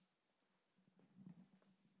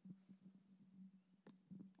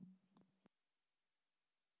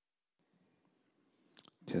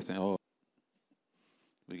Testing. Oh,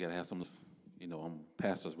 we got to have some,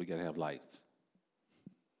 pastors, we got to have lights.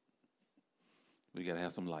 We got to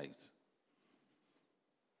have some lights.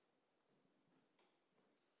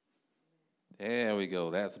 There we go.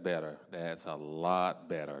 That's better. That's a lot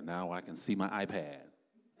better. Now I can see my iPad.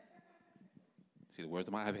 See the words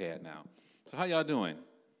of my iPad now. So how y'all doing?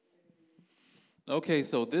 Okay,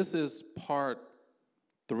 so this is part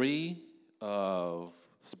 3 of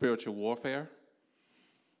spiritual warfare.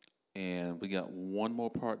 And we got one more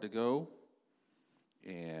part to go.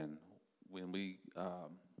 And when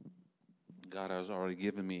God has already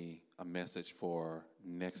given me a message for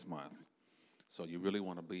next month. So you really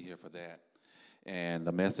want to be here for that. And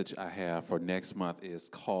the message I have for next month is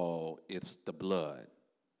called It's the Blood.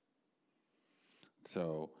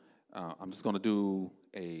 So I'm just going to do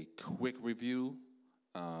a quick review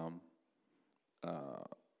of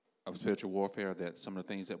spiritual warfare, that some of the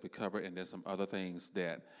things that we covered, and there's some other things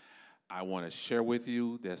that I want to share with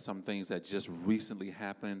you. There's some things that just recently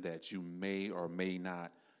happened that you may or may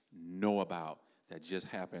not know about that just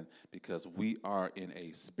happened, because we are in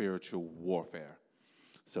a spiritual warfare.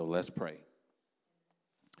 So let's pray.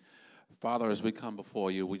 Father, as we come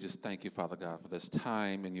before you, we just thank you, Father God, for this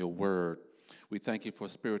time in your word. We thank you for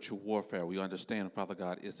spiritual warfare. We understand, Father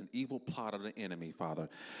God, it's an evil plot of the enemy, Father.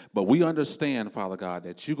 But we understand, Father God,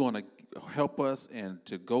 that you're going to help us and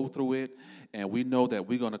to go through it, and we know that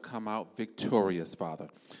we're going to come out victorious, Father.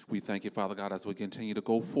 We thank you, Father God, as we continue to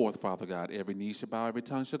go forth, Father God. Every knee shall bow, every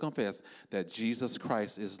tongue shall confess that Jesus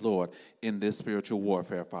Christ is Lord in this spiritual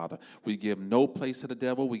warfare, Father. We give no place to the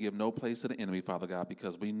devil. We give no place to the enemy, Father God,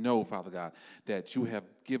 because we know, Father God, that you have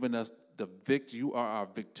given us the victory. You are our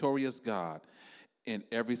victorious God in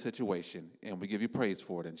every situation, and we give you praise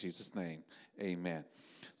for it in Jesus' name. Amen.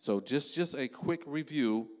 So just a quick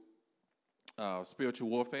review of spiritual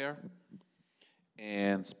warfare.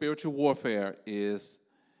 And spiritual warfare is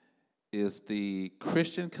the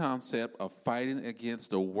Christian concept of fighting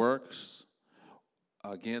against the works,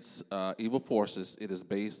 against evil forces. It is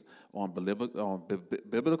based on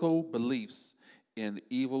biblical beliefs in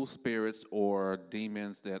evil spirits or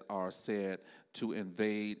demons that are said to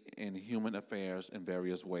invade in human affairs in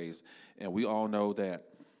various ways. And we all know that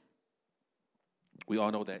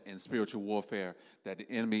in spiritual warfare that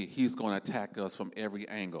the enemy, he's going to attack us from every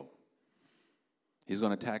angle. He's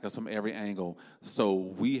going to attack us from every angle. So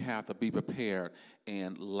we have to be prepared.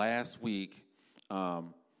 And last week,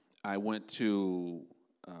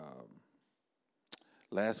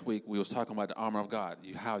 Last week, we was talking about the armor of God,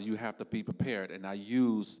 how you have to be prepared. And I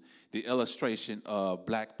used the illustration of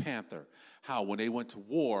Black Panther, how when they went to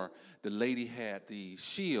war, the lady had the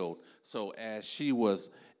shield. So as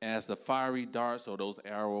the fiery darts or those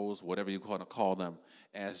arrows, whatever you want to call them,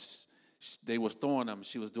 as they was throwing them,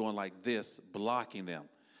 she was doing like this, blocking them.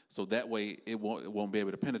 So that way it won't be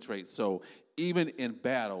able to penetrate. So even in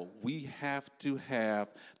battle, we have to have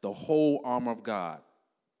the whole armor of God.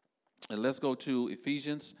 And let's go to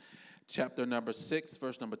Ephesians chapter number 6,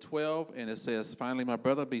 verse number 12. And it says, "Finally, my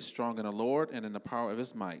brother, be strong in the Lord and in the power of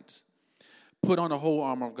his might. Put on the whole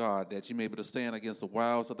armor of God, that you may be able to stand against the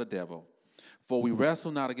wiles of the devil. For we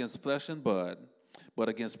wrestle not against flesh and blood, but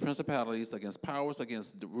against principalities, against powers,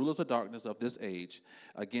 against the rulers of darkness of this age,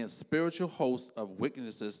 against spiritual hosts of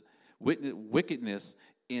wickedness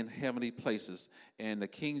in heavenly places." And the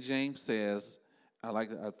King James says,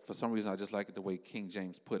 for some reason, I just like it the way King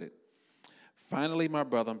James put it. "Finally, my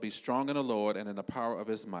brethren, be strong in the Lord and in the power of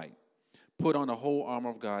his might. Put on the whole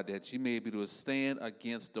armor of God, that ye may be able to stand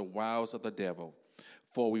against the wiles of the devil.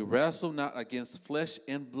 For we wrestle not against flesh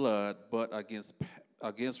and blood, but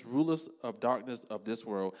against rulers of darkness of this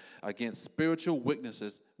world, against spiritual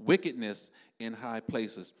wickedness in high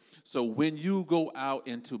places." So when you go out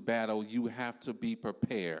into battle, you have to be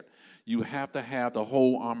prepared. You have to have the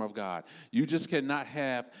whole armor of God. You just cannot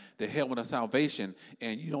have the helmet of salvation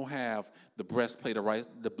and you don't have the breastplate of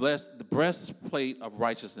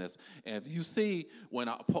righteousness. And if you see when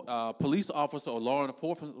a police officer or law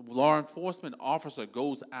enforcement officer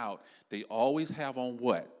goes out, they always have on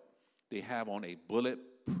what? They have on a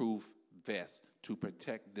bulletproof vest to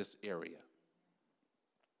protect this area.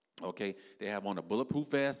 Okay, they have on a bulletproof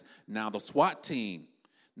vest. Now the SWAT team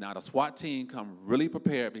come really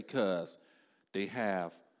prepared, because they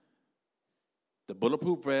have the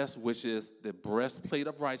bulletproof vest, which is the breastplate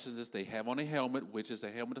of righteousness. They have on a helmet, which is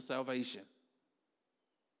a helmet of salvation.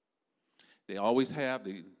 They always have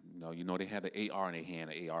they have the AR in their hand,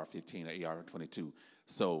 the AR-15, the AR-22.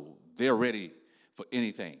 So they're ready for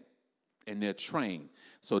anything, and they're trained.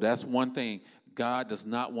 So that's one thing. God does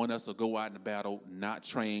not want us to go out in the battle not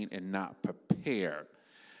trained and not prepared.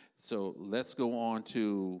 So let's go on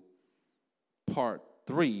to part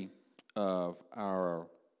 3 of our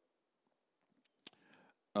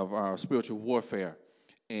spiritual warfare.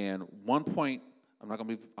 And one point, I'm not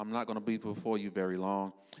gonna be before you very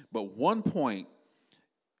long, but one point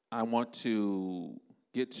I want to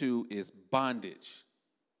get to is bondage.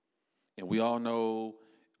 And we all know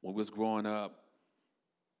when we was growing up,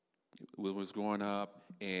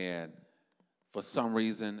 and for some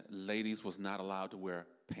reason, ladies was not allowed to wear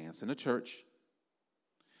pants in the church.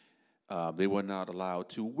 They were not allowed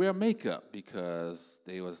to wear makeup because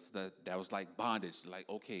that was like bondage. Like,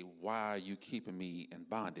 okay, why are you keeping me in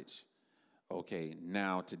bondage? Okay,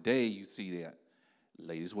 now today you see that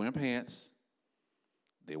ladies wearing pants,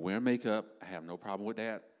 they're wearing makeup. I have no problem with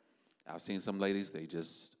that. I've seen some ladies, they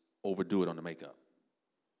just overdo it on the makeup.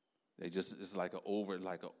 They just, it's like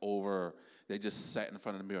they just sat in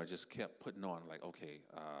front of the mirror and just kept putting on, like, okay,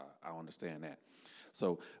 I understand that.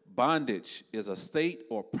 So bondage is a state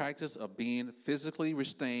or practice of being physically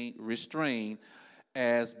restrained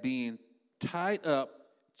as being tied up,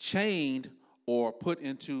 chained, or put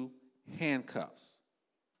into handcuffs.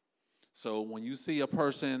 So when you see a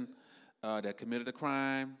person that committed a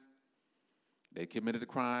crime,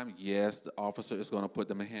 yes, the officer is going to put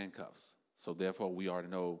them in handcuffs. So therefore, we already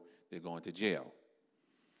know they're going to jail.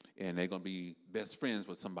 And they're going to be best friends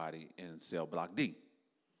with somebody in cell block D.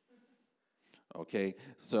 Okay,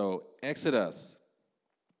 so Exodus,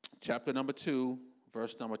 chapter number 2,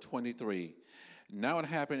 verse number 23. Now it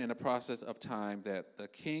happened in the process of time that the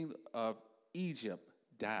king of Egypt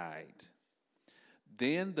died.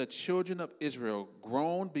 Then the children of Israel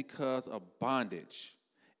groaned because of bondage,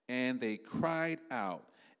 and they cried out,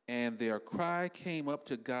 and their cry came up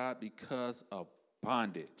to God because of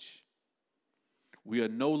bondage. We are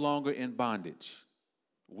no longer in bondage.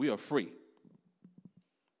 We are free.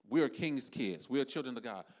 We are king's kids. We are children of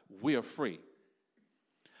God. We are free.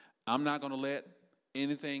 I'm not going to let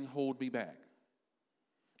anything hold me back.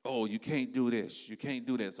 Oh, you can't do this. You can't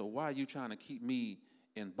do that. So why are you trying to keep me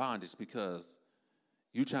in bondage? Because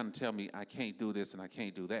you're trying to tell me I can't do this and I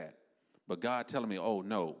can't do that. But God telling me, oh,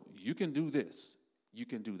 no, you can do this. You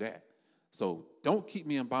can do that. So don't keep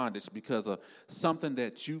me in bondage because of something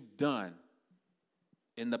that you've done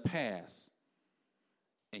in the past.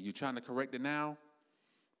 And you're trying to correct it now.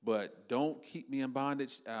 But don't keep me in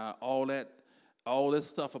bondage. All this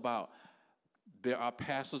stuff about there are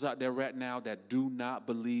pastors out there right now that do not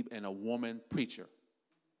believe in a woman preacher.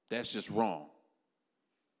 That's just wrong.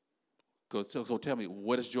 So tell me,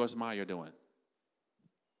 what is Joyce Meyer doing?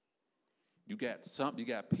 You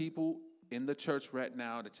got people in the church right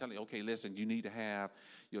now that tell you, okay, listen, you need to have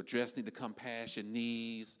your dress need to come past your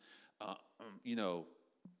knees.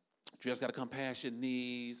 Dress got to come past your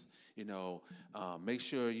knees. Make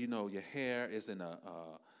sure, your hair is in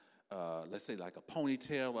let's say like a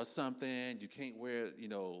ponytail or something. You can't wear,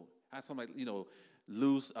 have something like,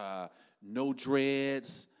 loose, no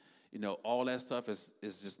dreads. All that stuff is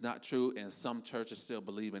just not true. And some churches still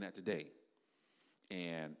believe in that today.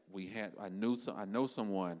 And I know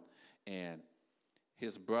someone, and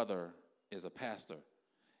his brother is a pastor,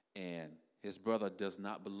 and his brother does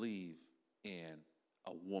not believe in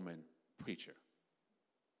a woman preacher.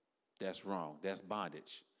 That's wrong. That's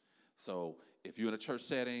bondage. So if you're in a church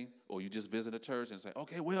setting or you just visit a church and say,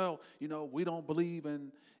 okay, well, we don't believe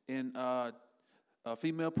in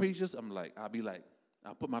female preachers,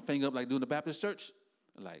 I'll put my finger up like doing the Baptist church.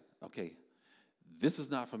 Like, okay, this is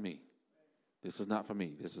not for me. This is not for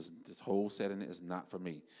me. This whole setting is not for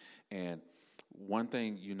me. And one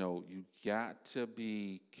thing, you got to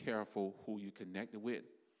be careful who you connected with,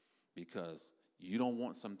 because you don't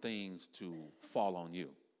want some things to fall on you.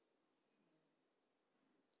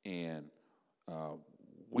 And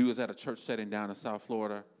we was at a church setting down in South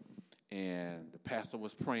Florida, and the pastor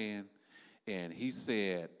was praying, and he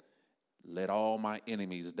said, "Let all my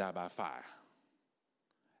enemies die by fire."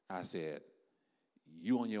 I said,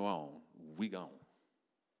 "You on your own. We gone."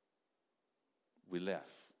 We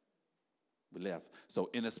left. So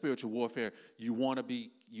in a spiritual warfare, you want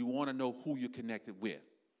to know who you're connected with.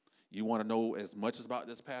 You want to know as much about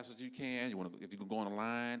this pastor as you can. If you can go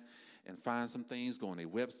online and find some things, go on their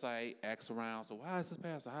website, ask around. So why is this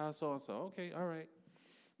pastor? How is so and so? Okay, all right.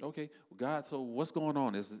 Okay, well, God, so what's going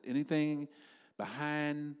on? Is there anything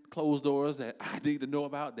behind closed doors that I need to know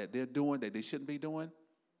about that they're doing that they shouldn't be doing?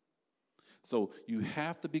 So you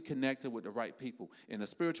have to be connected with the right people. In the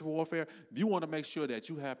spiritual warfare, you want to make sure that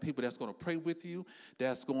you have people that's going to pray with you,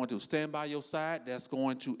 that's going to stand by your side, that's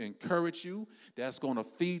going to encourage you, that's going to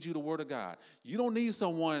feed you the word of God. You don't need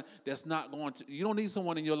someone you don't need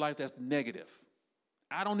someone in your life that's negative.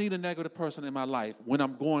 I don't need a negative person in my life when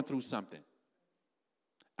I'm going through something.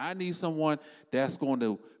 I need someone that's going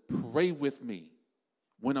to pray with me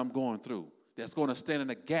when I'm going through, that's going to stand in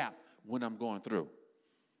the gap when I'm going through.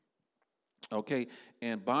 Okay?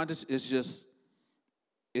 And bondage is just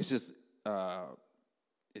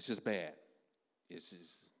bad. It's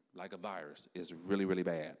just like a virus. It's really, really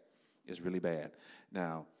bad. It's really bad.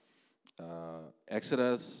 Now,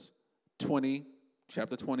 Exodus 20,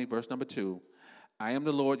 chapter 20, verse number 2. I am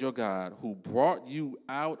the Lord your God who brought you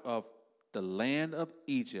out of the land of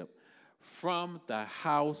Egypt from the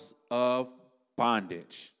house of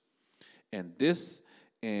bondage. And this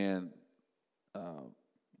is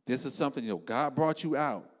something, God brought you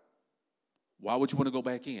out. Why would you want to go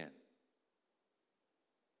back in?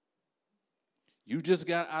 You just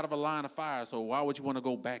got out of a line of fire, so why would you want to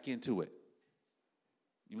go back into it?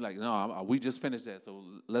 You're like, no, we just finished that, so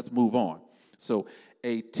let's move on. So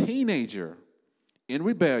a teenager in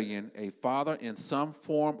rebellion, a father in some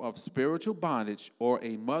form of spiritual bondage, or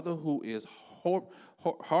a mother who is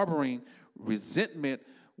harboring resentment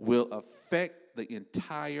will affect the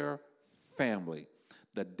entire family.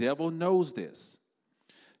 The devil knows this.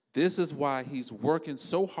 This is why he's working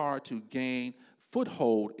so hard to gain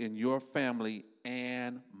foothold in your family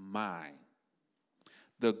and mine.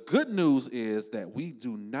 The good news is that we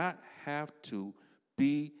do not have to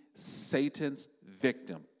be Satan's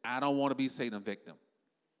victim. I don't want to be Satan's victim.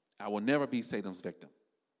 I will never be Satan's victim.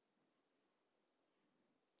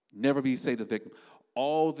 Never be Satan's victim.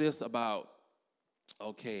 All this about,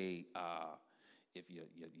 okay, if your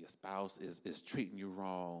spouse is treating you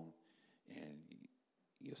wrong and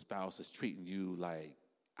your spouse is treating you like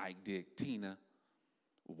Ike did Tina,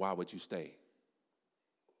 why would you stay?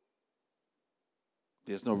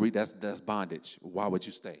 There's no that's bondage. Why would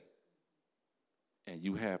you stay? And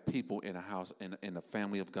you have people in a house, in the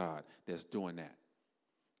family of God, that's doing that.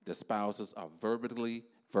 The spouses are verbally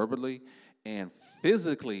and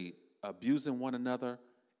physically abusing one another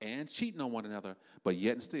and cheating on one another, but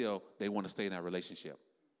yet and still they want to stay in that relationship.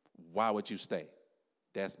 Why would you stay?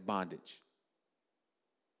 That's bondage.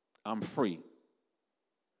 I'm free.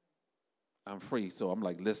 So I'm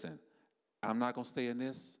like, listen, I'm not going to stay in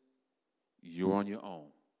this. You're on your own.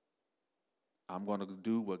 I'm going to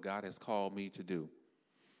do what God has called me to do.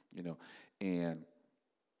 And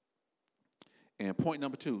point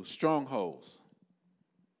number 2, strongholds.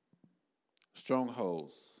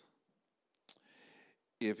 Strongholds.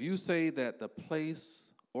 If you say that the place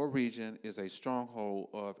or region is a stronghold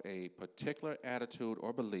of a particular attitude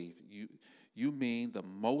or belief, you mean the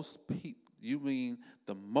most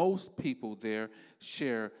people there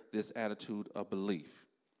share this attitude of belief.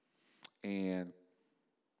 And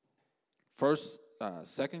 2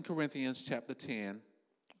 Corinthians chapter 10,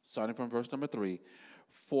 starting from verse number 3,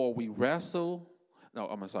 for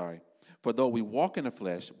though we walk in the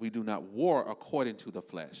flesh, we do not war according to the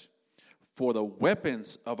flesh. For the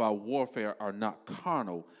weapons of our warfare are not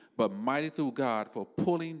carnal, but mighty through God for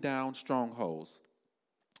pulling down strongholds,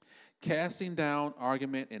 casting down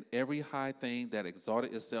argument and every high thing that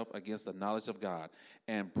exalted itself against the knowledge of God,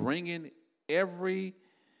 and bringing everything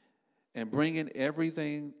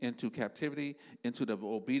into captivity into the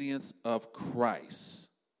obedience of Christ.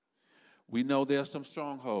 We know there are some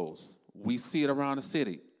strongholds. We see it around the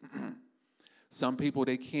city. Some people,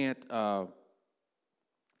 they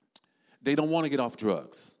don't want to get off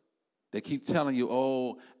drugs. They keep telling you,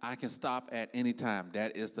 oh, I can stop at any time.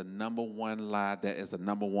 That is the number one lie. That is the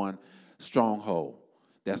number one stronghold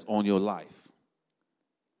that's on your life.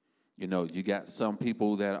 You got some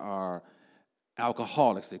people that are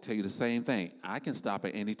alcoholics. They tell you the same thing. I can stop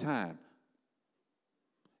at any time.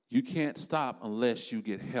 You can't stop unless you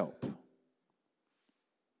get help.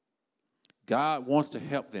 God wants to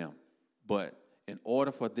help them, but in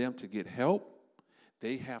order for them to get help,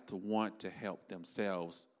 they have to want to help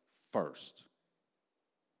themselves first.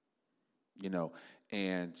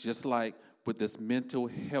 And just like with this mental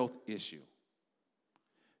health issue,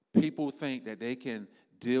 people think that they can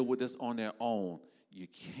deal with this on their own. You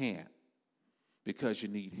can't, because you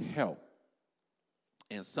need help.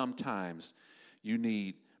 And sometimes you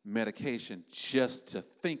need medication just to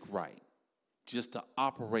think right, just to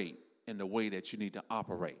operate in the way that you need to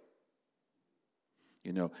operate.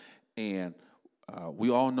 And we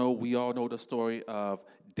all know the story of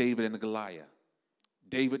David and Goliath.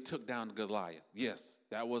 David took down Goliath. Yes,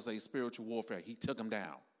 that was a spiritual warfare. He took him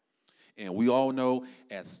down. And we all know,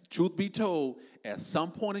 as truth be told, at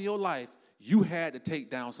some point in your life, you had to take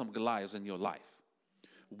down some Goliaths in your life.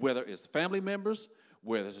 Whether it's family members,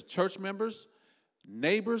 whether it's church members,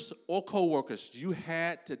 neighbors, or co-workers, you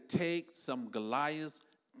had to take some Goliaths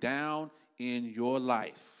down in your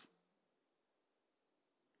life.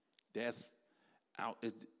 That's out.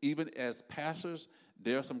 Even as pastors,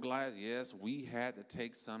 there are some guys, yes, we had to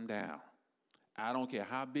take some down. I don't care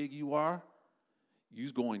how big you are,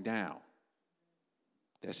 you're going down.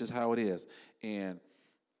 That's just how it is. And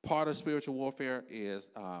part of spiritual warfare is,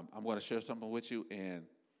 I'm going to share something with you, and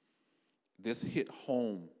this hit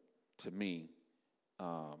home to me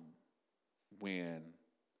when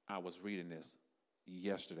I was reading this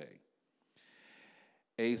yesterday.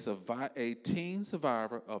 A teen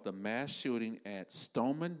survivor of the mass shooting at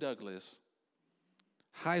Stoneman Douglas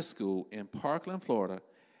High School in Parkland, Florida,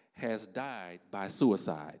 has died by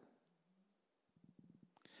suicide.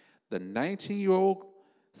 The 19-year-old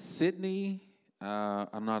Sydney, I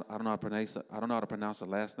don't know how to pronounce the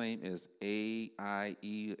last name, is Aillo. I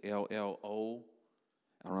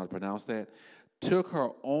don't know how to pronounce that. Took her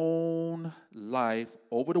own life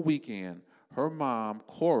over the weekend. Her mom,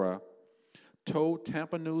 Cora, told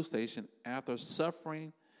Tampa News Station after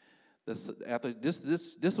suffering. This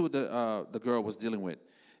is what the girl was dealing with.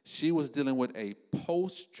 She was dealing with a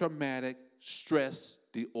post-traumatic stress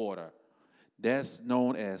disorder. That's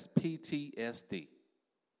known as PTSD.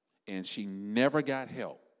 And she never got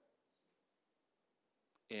help.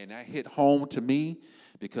 And that hit home to me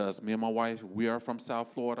because me and my wife, we are from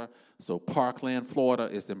South Florida. So Parkland, Florida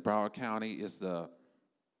is in Broward County. It's the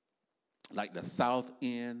south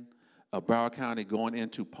end of Broward County going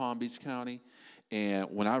into Palm Beach County. And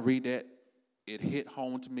when I read that, it hit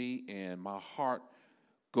home to me, and my heart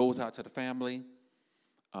goes out to the family.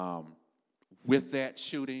 With that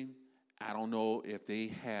shooting, I don't know if they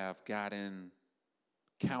have gotten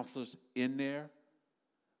counselors in there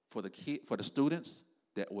for the students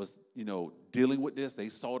that was, dealing with this. They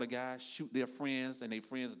saw the guy shoot their friends, and their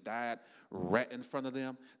friends died right in front of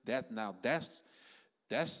them.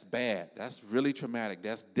 That's bad. That's really traumatic.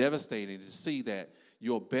 That's devastating to see that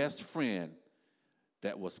your best friend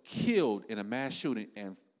that was killed in a mass shooting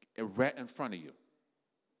and right in front of you.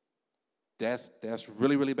 That's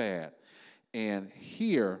really, really bad. And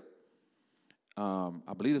here,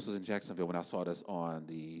 I believe this was in Jacksonville when I saw this on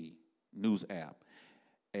the news app.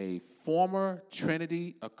 A former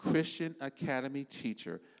Trinity, a Christian Academy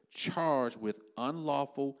teacher, charged with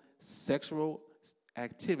unlawful sexual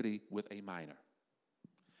activity with a minor.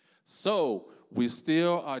 So we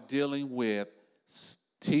still are dealing with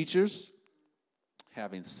teachers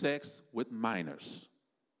having sex with minors.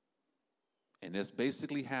 And this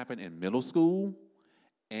basically happened in middle school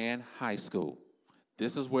and high school.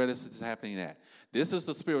 This is where this is happening at. This is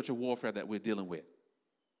the spiritual warfare that we're dealing with.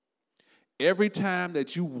 Every time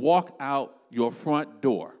that you walk out your front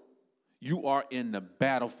door, you are in the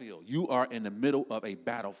battlefield. You are in the middle of a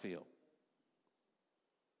battlefield.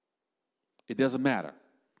 It doesn't matter.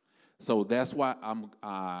 So that's why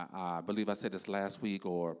I believe I said this last week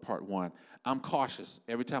or part one. I'm cautious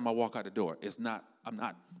every time I walk out the door. I'm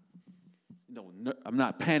not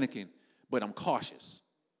panicking, but I'm cautious.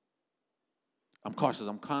 I'm cautious.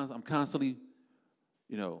 I'm constantly,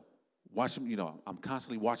 watching. I'm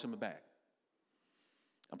constantly watching my back.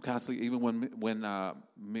 I'm constantly, even when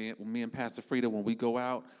me and Pastor Frida, when we go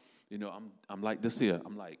out, I'm like this here.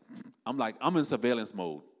 I'm in surveillance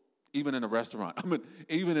mode. Even in a restaurant,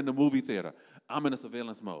 even in the movie theater, I'm in a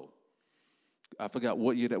surveillance mode. I forgot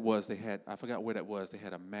what year that was. I forgot where that was. They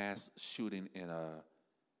had a mass shooting in a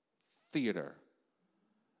theater.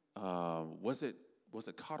 Was it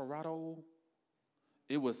Colorado?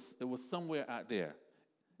 It was somewhere out there.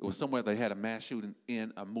 It was somewhere they had a mass shooting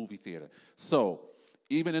in a movie theater. So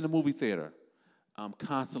even in the movie theater, I'm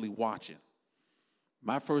constantly watching.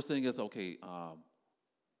 My first thing is, okay,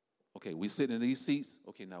 we sitting in these seats.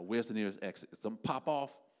 Okay, now where's the nearest exit? If something pop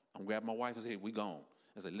off, I'm grabbing my wife and say, hey, we gone.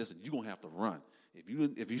 I say, listen, you're going to have to run. If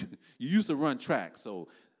you used to run track, so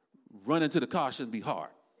running to the car shouldn't be hard.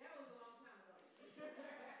 That was a long time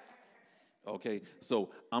ago. Okay, so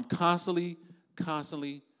I'm constantly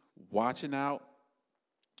watching out.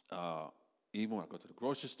 Even when I go to the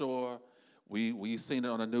grocery store, we seen it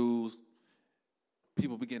on the news.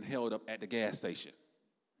 People be getting held up at the gas station.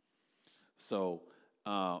 So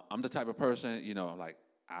I'm the type of person,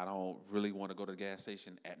 I don't really want to go to the gas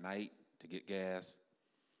station at night to get gas.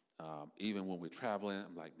 Even when we're traveling,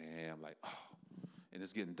 and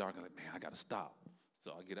it's getting dark, I'm like, man, I got to stop.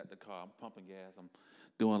 So I get out the car, I'm pumping gas, I'm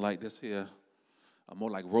doing like this here. I'm more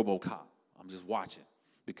like RoboCop. I'm just watching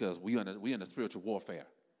because we in the spiritual warfare.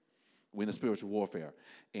 We're in the spiritual warfare.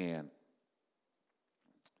 And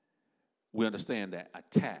we understand that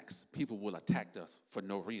people will attack us for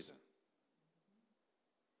no reason.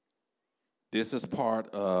 This is a part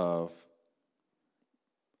of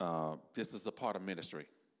ministry.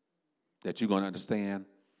 that you're going to understand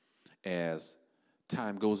as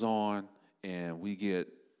time goes on and we get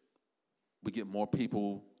more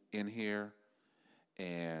people in here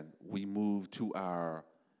and we move to our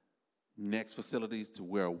next facilities to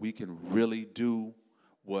where we can really do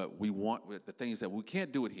what we want with the things that we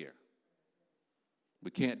can't do it here.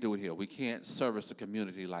 We can't do it here. We can't service the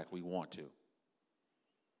community like we want to.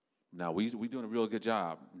 Now, we're doing a real good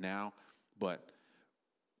job now, but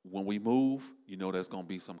when we move, you know there's going to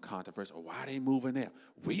be some controversy. Why are they moving there?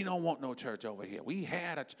 We don't want no church over here. We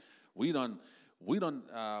done,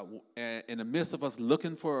 in the midst of us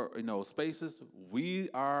looking for, spaces, we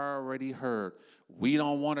already heard, we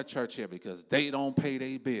don't want a church here because they don't pay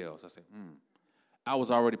their bills. I said, I was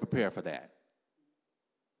already prepared for that.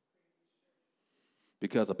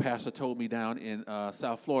 Because a pastor told me down in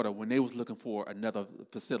South Florida when they was looking for another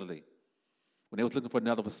facility,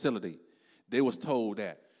 they was told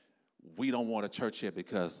that we don't want a church here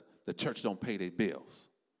because the church don't pay their bills.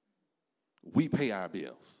 We pay our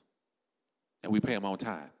bills, and we pay them on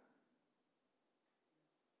time.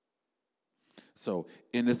 So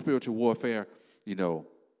in this spiritual warfare,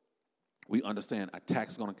 we understand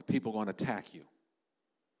people are going to attack you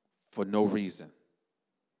for no reason.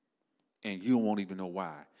 And you won't even know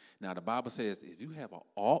why. Now, the Bible says if you have an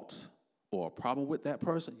alt or a problem with that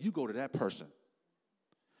person, you go to that person.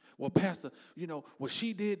 Well, Pastor, what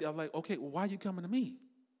she did, I'm like, okay, well, why are you coming to me?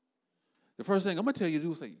 The first thing I'm going to tell you to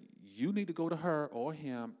do is say, you need to go to her or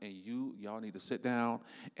him, and y'all need to sit down,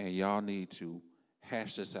 and y'all need to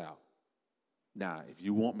hash this out. Now, if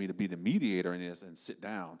you want me to be the mediator in this and sit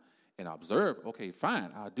down and observe, okay,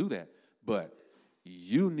 fine, I'll do that. But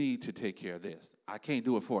you need to take care of this. I can't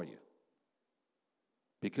do it for you.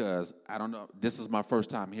 Because I don't know, this is my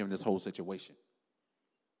first time hearing this whole situation.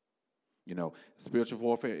 Spiritual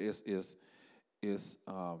warfare is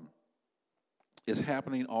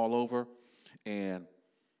happening all over. And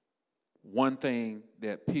one thing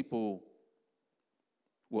that people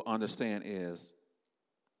will understand is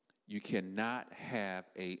you cannot have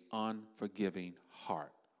an unforgiving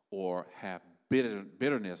heart or have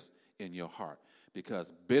bitterness in your heart.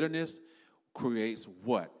 Because bitterness creates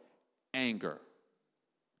what? Anger.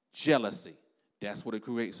 Jealousy. That's what it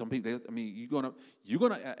creates. Some people, you're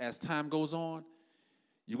gonna as time goes on,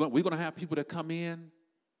 we're gonna have people that come in,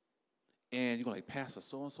 and you're gonna like, Pastor,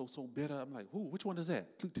 so and so bitter. I'm like, who? Which one is that?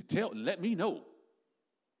 Let me know.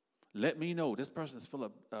 Let me know. This person is full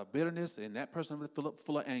of bitterness, and that person is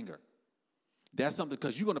full of anger. That's something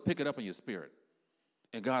because you're gonna pick it up in your spirit,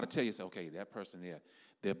 and God will tell you, say, okay, that person there,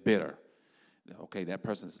 they're bitter. Okay, that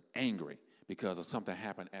person's angry because of something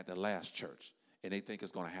happened at the last church. And they think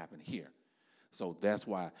it's going to happen here. So that's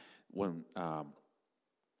why when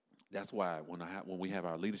we have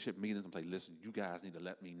our leadership meetings, I'm like, listen, you guys need to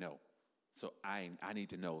let me know. So I need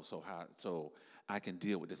to know so I can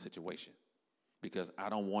deal with this situation because I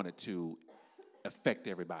don't want it to affect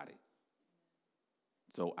everybody.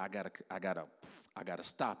 So I gotta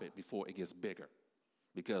stop it before it gets bigger,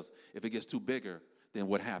 because if it gets too bigger, then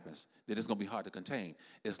what happens? Then it's going to be hard to contain.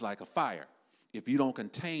 It's like a fire. If you don't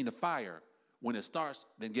contain the fire when it starts,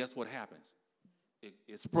 then guess what happens?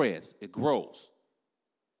 It spreads. It grows.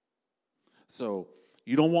 So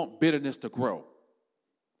you don't want bitterness to grow.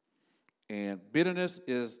 And bitterness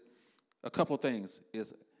is a couple things.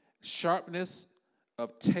 It's sharpness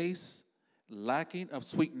of taste, lacking of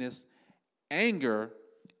sweetness, anger,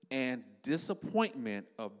 and disappointment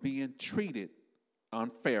of being treated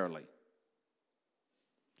unfairly.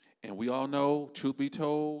 And we all know, truth be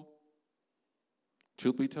told,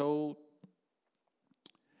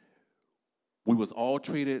 we was all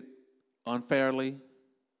treated unfairly,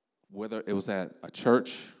 whether it was at a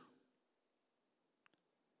church,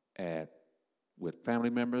 with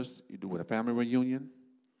family members, you do with a family reunion,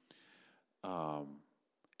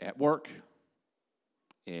 at work.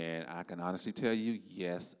 And I can honestly tell you,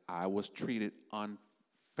 yes, I was treated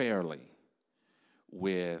unfairly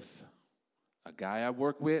with a guy I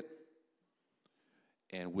work with,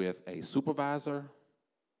 and with a supervisor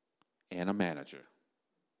and a manager.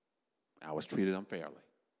 I was treated unfairly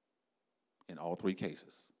in all three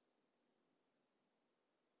cases.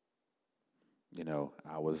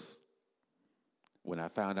 When I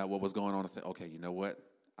found out what was going on, I said, okay, you know what?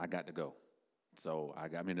 I got to go. So I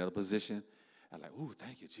got me another position. I'm like, ooh,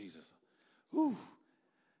 thank you, Jesus. Ooh.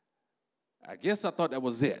 I guess I thought that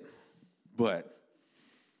was it. But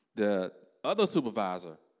the other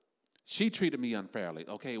supervisor, she treated me unfairly.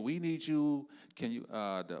 Okay, we need you. Can you?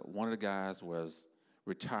 One of the guys was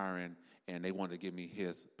retiring, and they wanted to give me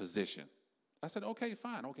his position. I said, okay,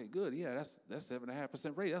 fine. Okay, good. Yeah, that's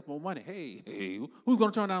 7.5% rate. That's more money. Hey, who's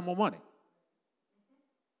going to turn down more money?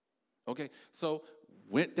 Okay, so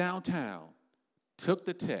went downtown, took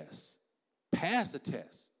the test, passed the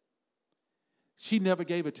test. She never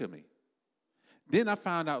gave it to me. Then I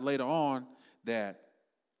found out later on that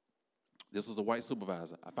this was a white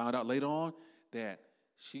supervisor. I found out later on that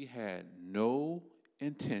she had no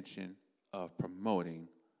intention of promoting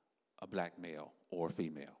a black male or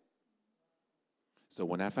female. So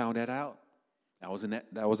when I found that out, I was in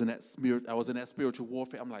that spiritual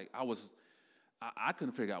warfare. I'm like, I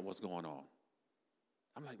couldn't figure out what's going on.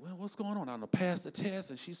 I'm like, well, what's going on? I'm gonna pass the test,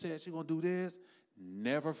 and she said she's gonna do this.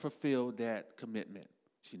 Never fulfilled that commitment.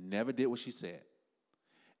 She never did what she said.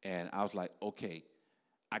 And I was like, okay,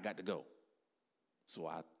 I got to go. So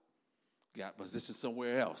I got positioned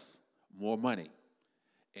somewhere else, more money.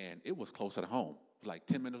 And it was closer to home. It was like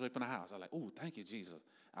 10 minutes away from the house. I was like, oh, thank you, Jesus.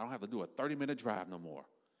 I don't have to do a 30-minute drive no more.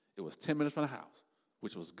 It was 10 minutes from the house,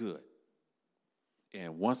 which was good.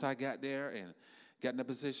 And once I got there and got in that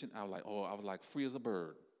position, I was like free as a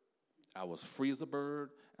bird. I was free as a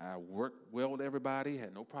bird. I worked well with everybody,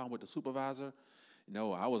 had no problem with the supervisor. You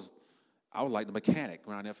know, I was like the mechanic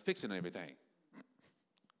around there fixing everything.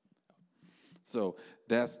 So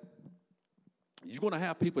you're going to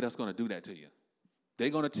have people that's going to do that to you. They're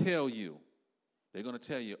going to tell you,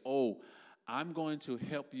 oh, I'm going to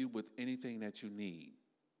help you with anything that you need.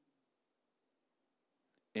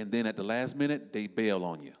 And then at the last minute, they bail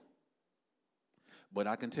on you. But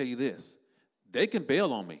I can tell you this, they can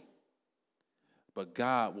bail on me, but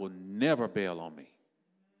God will never bail on me.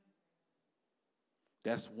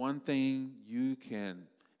 That's one thing you can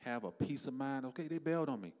have a peace of mind. Okay, they bailed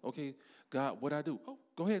on me. Okay, God, what'd I do? Oh,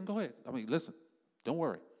 go ahead. I mean, listen, don't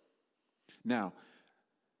worry. Now,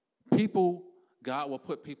 God will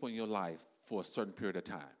put people in your life for a certain period of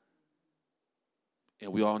time.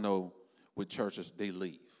 And we all know with churches, they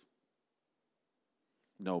leave.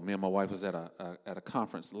 No, me and my wife was at a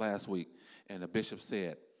conference last week, and the bishop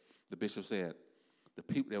said, the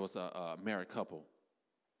people, there was a married couple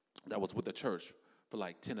that was with the church for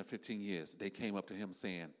like 10 or 15 years. They came up to him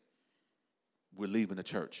saying, we're leaving the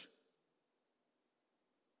church.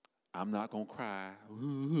 I'm not going to cry.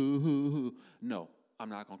 No, I'm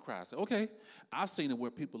not going to cry. I said, okay, I've seen it where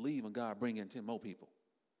people leave and God bring in 10 more people.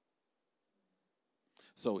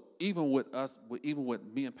 So even with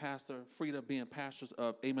me and Pastor Frida being pastors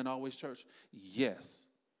of Amen Always Church, yes,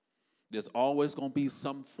 there's always going to be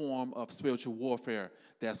some form of spiritual warfare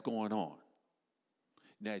that's going on.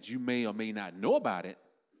 That you may or may not know about it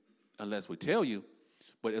unless we tell you,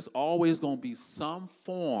 but it's always going to be some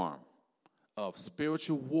form of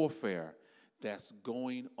spiritual warfare that's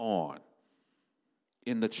going on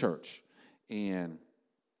in the church. And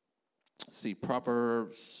see,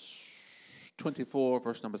 Proverbs 24,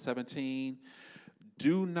 verse number 17,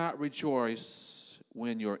 do not rejoice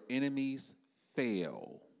when your enemies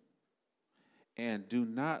fail, and do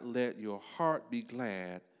not let your heart be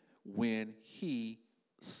glad when he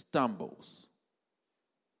stumbles.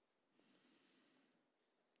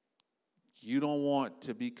 You don't want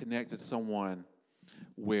to be connected to someone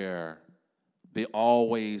where they're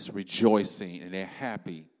always rejoicing and they're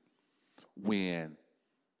happy when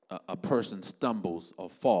a person stumbles or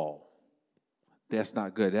falls. That's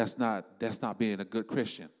not good. That's not being a good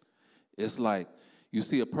Christian. It's like you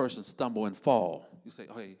see a person stumble and fall. You say,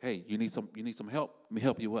 hey, you need some help? Let me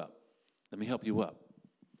help you up.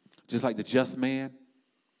 Just like the just man,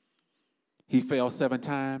 he fell 7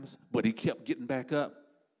 times, but he kept getting back up.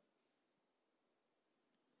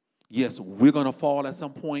 Yes, we're going to fall at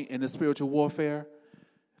some point in the spiritual warfare.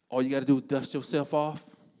 All you got to do is dust yourself off.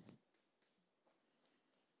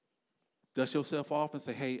 Dust yourself off and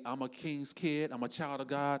say, hey, I'm a king's kid. I'm a child of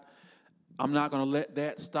God. I'm not going to let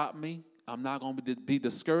that stop me. I'm not going to be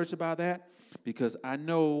discouraged by that because I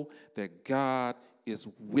know that God is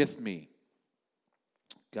with me.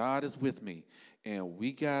 God is with me. And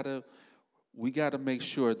we gotta make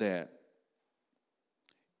sure that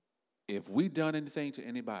if we done anything to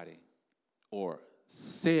anybody or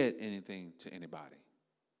said anything to anybody,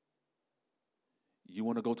 you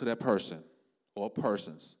want to go to that person or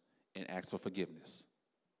persons and ask for forgiveness.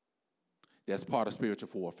 That's part of spiritual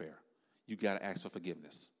warfare. You got to ask for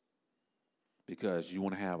forgiveness because you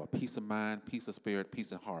want to have a peace of mind, peace of spirit,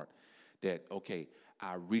 peace of heart that, okay,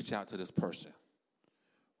 I reach out to this person.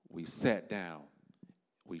 We sat down.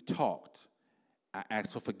 We talked. I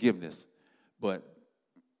asked for forgiveness, but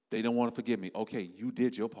they don't want to forgive me. Okay, you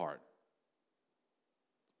did your part.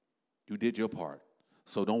 You did your part.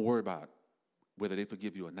 So don't worry about whether they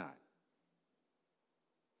forgive you or not.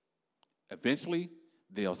 Eventually,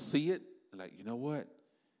 they'll see it, like, you know what?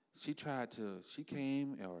 She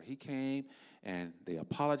came, or he came, and they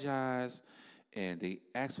apologized, and they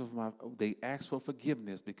asked for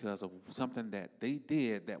forgiveness because of something that they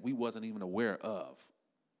did that we wasn't even aware of.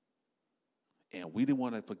 And we didn't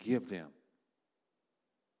want to forgive them.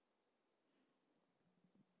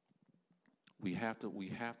 We have to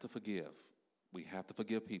forgive. We have to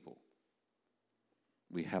forgive people.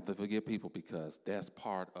 We have to forgive people because that's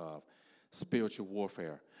part of spiritual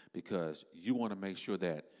warfare, because you want to make sure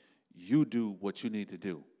that you do what you need to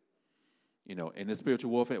do. You know, in the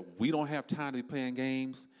spiritual warfare, we don't have time to be playing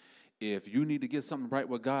games. If you need to get something right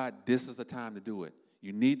with God, this is the time to do it.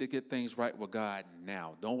 You need to get things right with God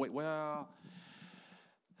now. Don't wait. Well,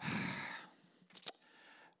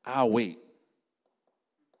 I'll wait.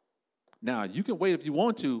 Now, you can wait if you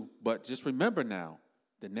want to, but just remember now,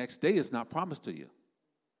 the next day is not promised to you.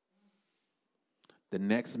 The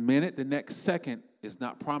next minute, the next second is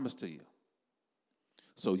not promised to you.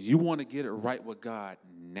 So you want to get it right with God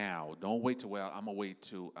now. Don't wait till, well, I'm going to wait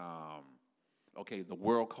till, the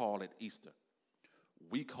world called it Easter.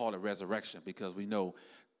 We call it resurrection because we know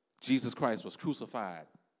Jesus Christ was crucified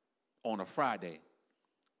on a Friday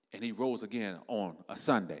and he rose again on a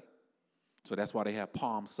Sunday. So that's why they have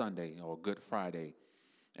Palm Sunday or Good Friday.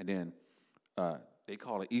 And then they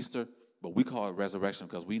call it Easter, but we call it resurrection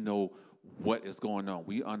because we know what is going on.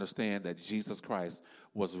 We understand that Jesus Christ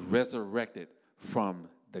was resurrected from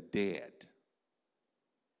the dead.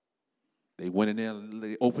 They went in there,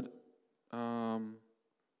 they opened.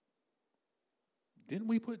 Didn't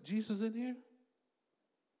we put Jesus in here?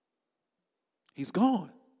 He's gone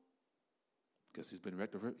because he's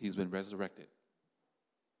been resurrected.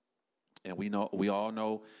 And we all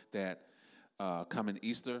know that coming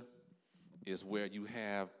Easter is where you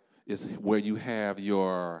have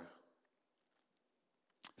your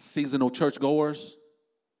seasonal churchgoers.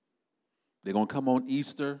 They're going to come on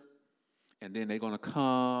Easter, and then they're going to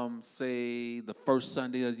come, say, the first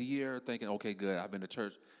Sunday of the year, thinking, okay, good, I've been to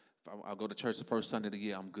church. I'll go to church the first Sunday of the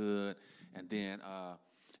year, I'm good. And then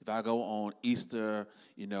if I go on Easter,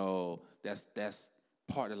 that's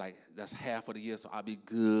part of that's half of the year, so I'll be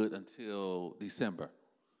good until December.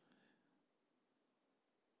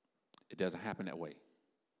 It doesn't happen that way.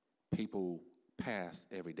 People pass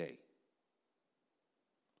every day,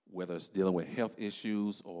 whether it's dealing with health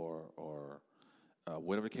issues or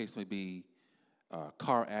whatever the case may be,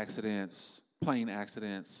 car accidents, plane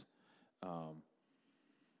accidents.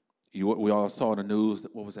 We all saw in the news,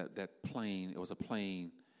 what was that plane? It was a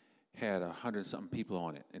plane, had 100-something people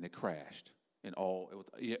on it, and it crashed. And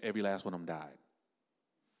every last one of them died.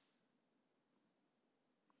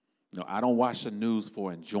 I don't watch the news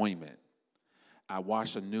for enjoyment. I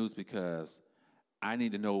watch the news because I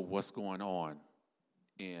need to know what's going on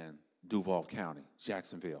in Duval County,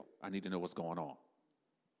 Jacksonville. I need to know what's going on.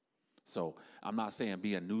 So I'm not saying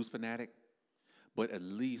be a news fanatic, but at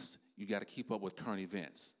least you got to keep up with current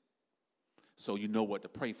events so you know what to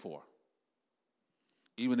pray for.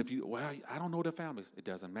 Even if I don't know their families, it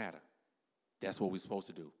doesn't matter. That's what we're supposed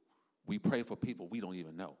to do. We pray for people we don't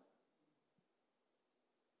even know.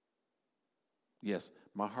 Yes,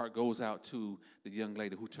 my heart goes out to the young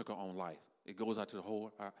lady who took her own life. It goes out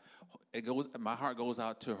to my heart goes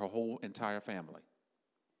out to her whole entire family.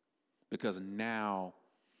 Because now,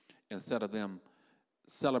 instead of them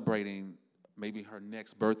celebrating maybe her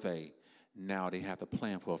next birthday, now they have to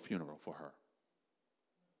plan for a funeral for her.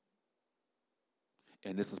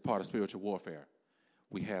 And this is part of spiritual warfare.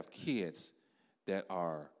 We have kids that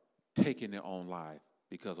are taking their own life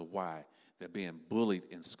because of why they're being bullied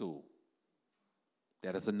in school.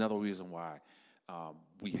 That is another reason why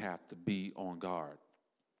we have to be on guard.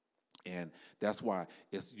 And that's why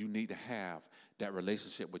you need to have that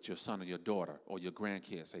relationship with your son or your daughter or your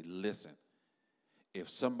grandkids. Say, listen, if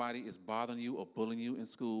somebody is bothering you or bullying you in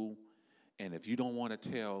school, and if you don't want to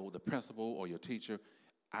tell the principal or your teacher,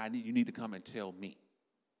 you need to come and tell me.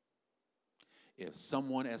 If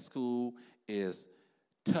someone at school is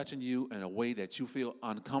touching you in a way that you feel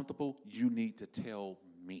uncomfortable, you need to tell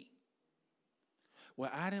me. Well,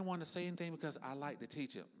 I didn't want to say anything because I like the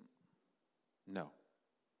teacher. No.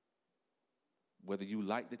 Whether you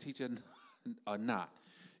like the teacher or not,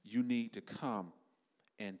 you need to come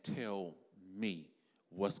and tell me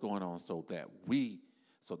what's going on so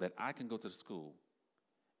that I can go to the school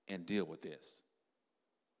and deal with this.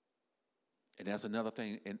 And that's another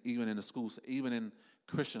thing, and even in the schools, even in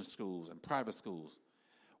Christian schools and private schools,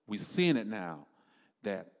 we're seeing it now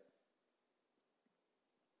that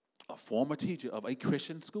a former teacher of a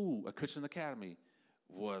Christian school, a Christian academy,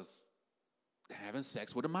 was having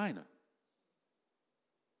sex with a minor.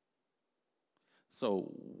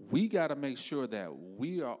 So we got to make sure that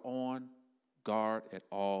we are on guard at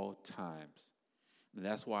all times. And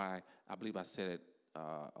that's why I believe I said it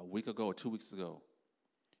a week ago or 2 weeks ago.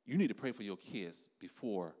 You need to pray for your kids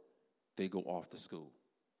before they go off to school.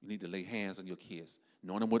 You need to lay hands on your kids,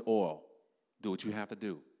 anoint them with oil. Do what you have to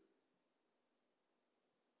do.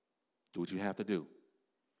 Do what you have to do.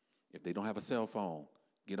 If they don't have a cell phone,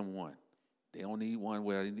 get them one. They don't need one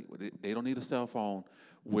where they don't need a cell phone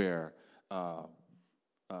where,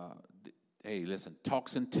 hey, listen,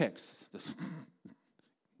 talks and texts.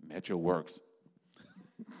 Metro works.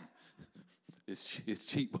 It's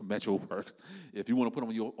cheap, but Metro works. If you want to put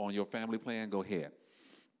them on your family plan, go ahead.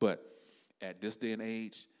 But at this day and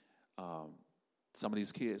age, some of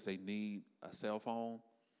these kids, they need a cell phone.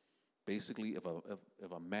 Basically, if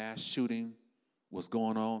a mass shooting was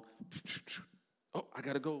going on, oh, I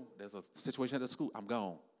got to go. There's a situation at the school. I'm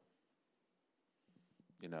gone.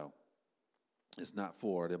 You know, it's not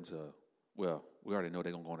for them to, well, we already know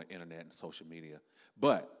they're going to go on the internet and social media.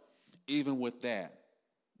 But even with that,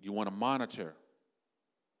 you want to monitor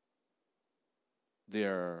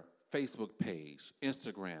their Facebook page,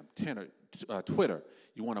 Instagram, Twitter.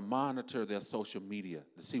 You want to monitor their social media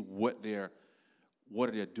to see what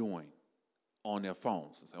are they doing on their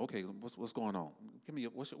phones. And say, okay, what's going on? Give me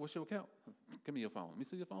what's your account? Give me your phone. Let me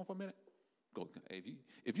see your phone for a minute. Go.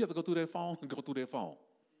 If you have to go through their phone, go through their phone.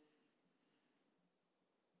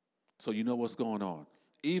 So you know what's going on.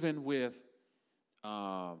 Even with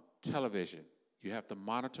television, you have to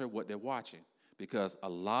monitor what they're watching, because a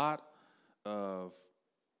lot of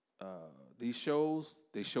these shows,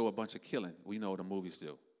 they show a bunch of killing. We know the movies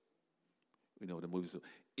do. We know the movies do.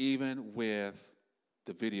 Even with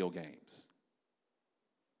the video games.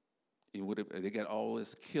 Even with they got all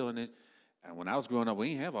this killing it. And when I was growing up, we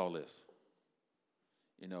didn't have all this.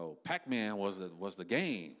 You know, Pac-Man was the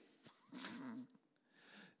game.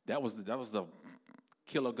 that was the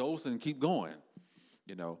killer ghost and keep going.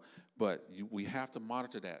 You know, but we have to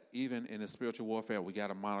monitor that. Even in the spiritual warfare, we got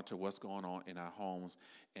to monitor what's going on in our homes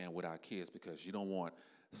and with our kids, because you don't want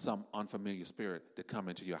some unfamiliar spirit to come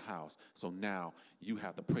into your house. So now you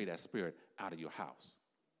have to pray that spirit out of your house.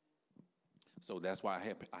 So that's why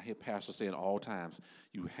I hear pastors saying all times,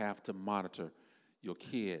 you have to monitor your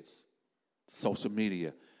kids' social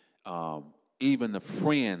media, even the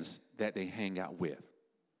friends that they hang out with.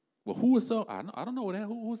 Well, who is so? I don't know that.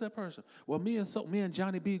 Who's that person? Well, me and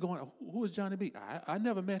Johnny B going. Who is Johnny B? I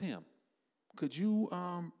never met him. Could you?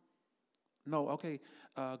 No. Okay.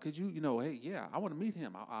 Could you? Hey, yeah, I want to meet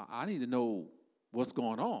him. I need to know what's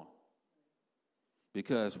going on,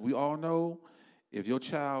 because we all know if your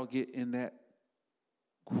child get in that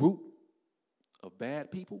group of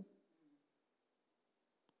bad people,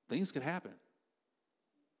 things could happen.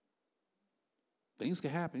 Things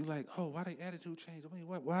can happen. You're like, oh, why they attitude change? I mean,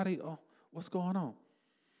 why they? Oh, what's going on?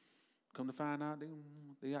 Come to find out,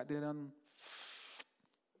 they out there them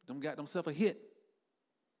got themselves a hit.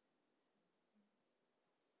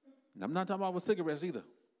 And I'm not talking about with cigarettes either.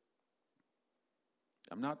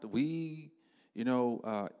 I'm not the weed.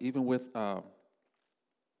 Even with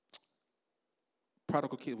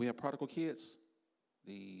prodigal kids, we have prodigal kids,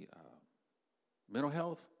 the mental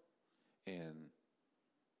health, and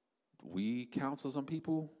we counsel some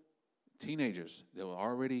people, teenagers that were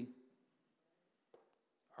already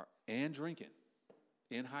and drinking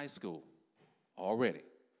in high school already.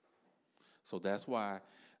 So that's why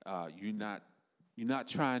you're not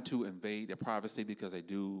trying to invade their privacy, because they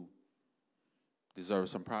do deserve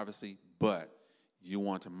some privacy, but you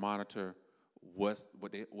want to monitor what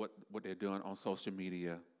they're doing on social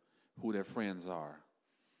media, who their friends are.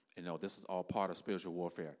 This is all part of spiritual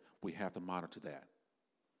warfare. We have to monitor that.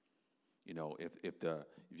 If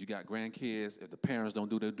you got grandkids, if the parents don't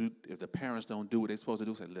do what they're supposed to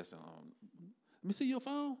do, say, listen, let me see your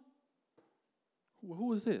phone.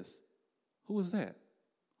 Who is this? Who is that?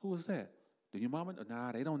 Who is that? Do your mama?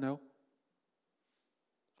 Nah, they don't know.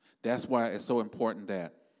 That's why it's so important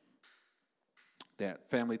that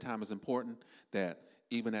family time is important, that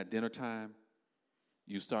even at dinner time,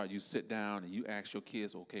 you sit down and you ask your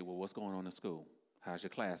kids, okay, well, what's going on in school? How's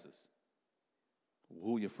your classes?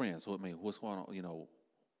 Who are your friends? What's going on?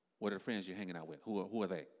 What are the friends you're hanging out with? Who are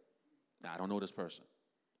they? Now, I don't know this person.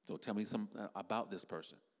 So tell me something about this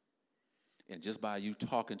person. And just by you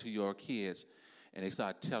talking to your kids, and they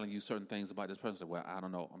start telling you certain things about this person, say, well, I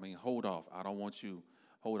don't know. Hold off. I don't want you.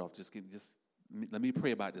 Hold off. Let me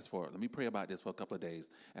pray about this for a couple of days,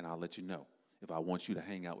 and I'll let you know if I want you to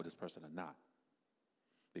hang out with this person or not.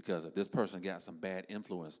 Because if this person got some bad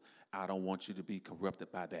influence, I don't want you to be corrupted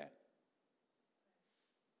by that.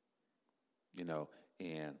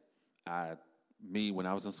 And when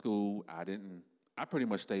I was in school, I pretty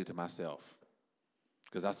much stayed to myself,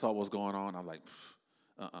 because I saw what was going on. I'm like,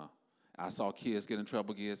 I saw kids get in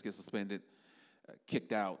trouble, kids get suspended,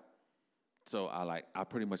 kicked out. So I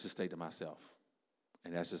pretty much just stayed to myself.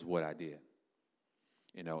 And that's just what I did.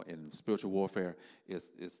 You know, in spiritual warfare,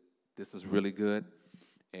 this is really good.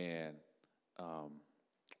 And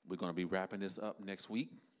we're going to be wrapping this up next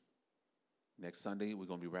week. Next Sunday, we're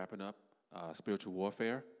going to be wrapping up spiritual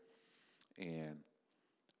warfare. And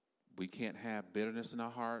we can't have bitterness in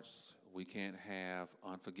our hearts. We can't have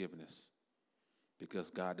unforgiveness, because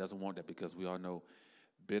God doesn't want that, because we all know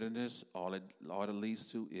bitterness, all it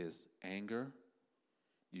leads to is anger.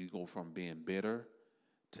 You go from being bitter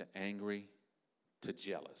to angry to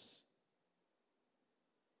jealous.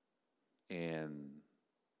 And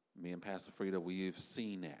me and Pastor Frida, we have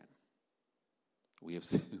seen that. We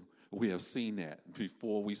have seen that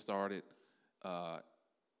before we started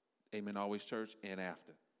Amen Always Church and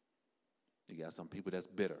after. You got some people that's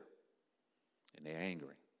bitter, and they're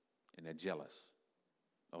angry, and they're jealous.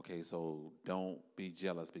 Okay, so don't be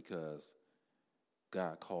jealous, because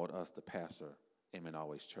God called us to pastor Amen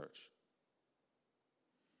Always Church.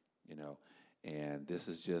 You know, and this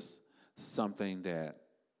is just something that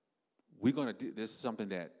we're going to do. This is something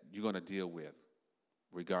that you're going to deal with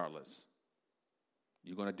regardless.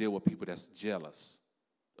 You're going to deal with people that's jealous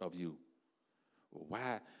of you.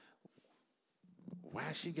 Why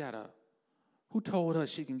she got who told her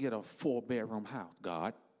she can get a 4-bedroom house?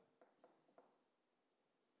 God.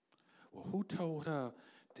 Well, who told her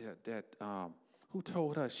who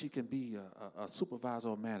told her she can be a supervisor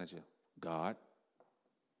or manager? God.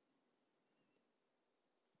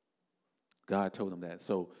 God told them that.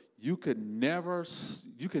 So you can never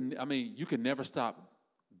stop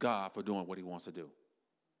God for doing what he wants to do.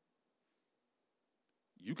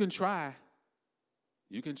 You can try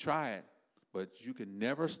it, but you can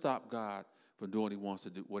never stop God from doing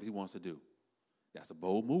what he wants to do. That's a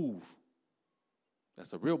bold move.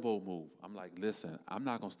 That's a real bold move. I'm like, listen, I'm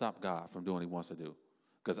not going to stop God from doing what he wants to do,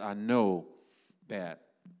 because I know that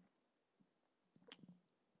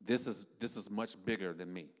this is much bigger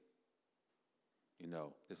than me. You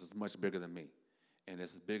know, this is much bigger than me, and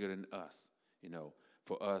it's bigger than us. You know,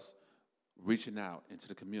 for us reaching out into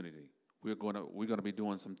the community, we're going to be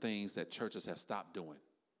doing some things that churches have stopped doing.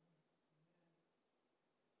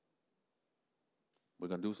 We're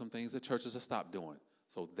going to do some things that churches have stopped doing.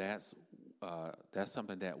 So that's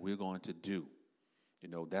something that we're going to do. You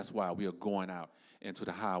know, that's why we are going out into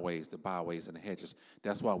the highways, the byways, and the hedges.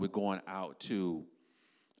 That's why we're going out to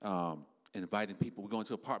inviting people. We're going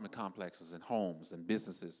to apartment complexes and homes and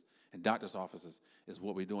businesses and doctor's offices is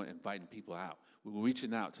what we're doing, inviting people out. We're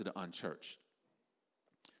reaching out to the unchurched.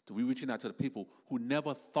 So we're reaching out to the people who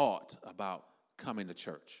never thought about coming to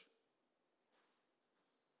church.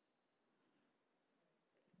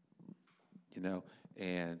 You know,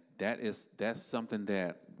 and that's something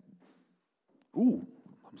that, I'm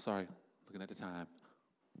sorry, looking at the time.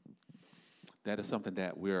 That is something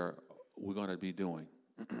that we're going to be doing.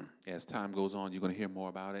 As time goes on, you're going to hear more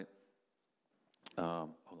about it. Hold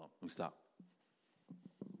on, let me stop.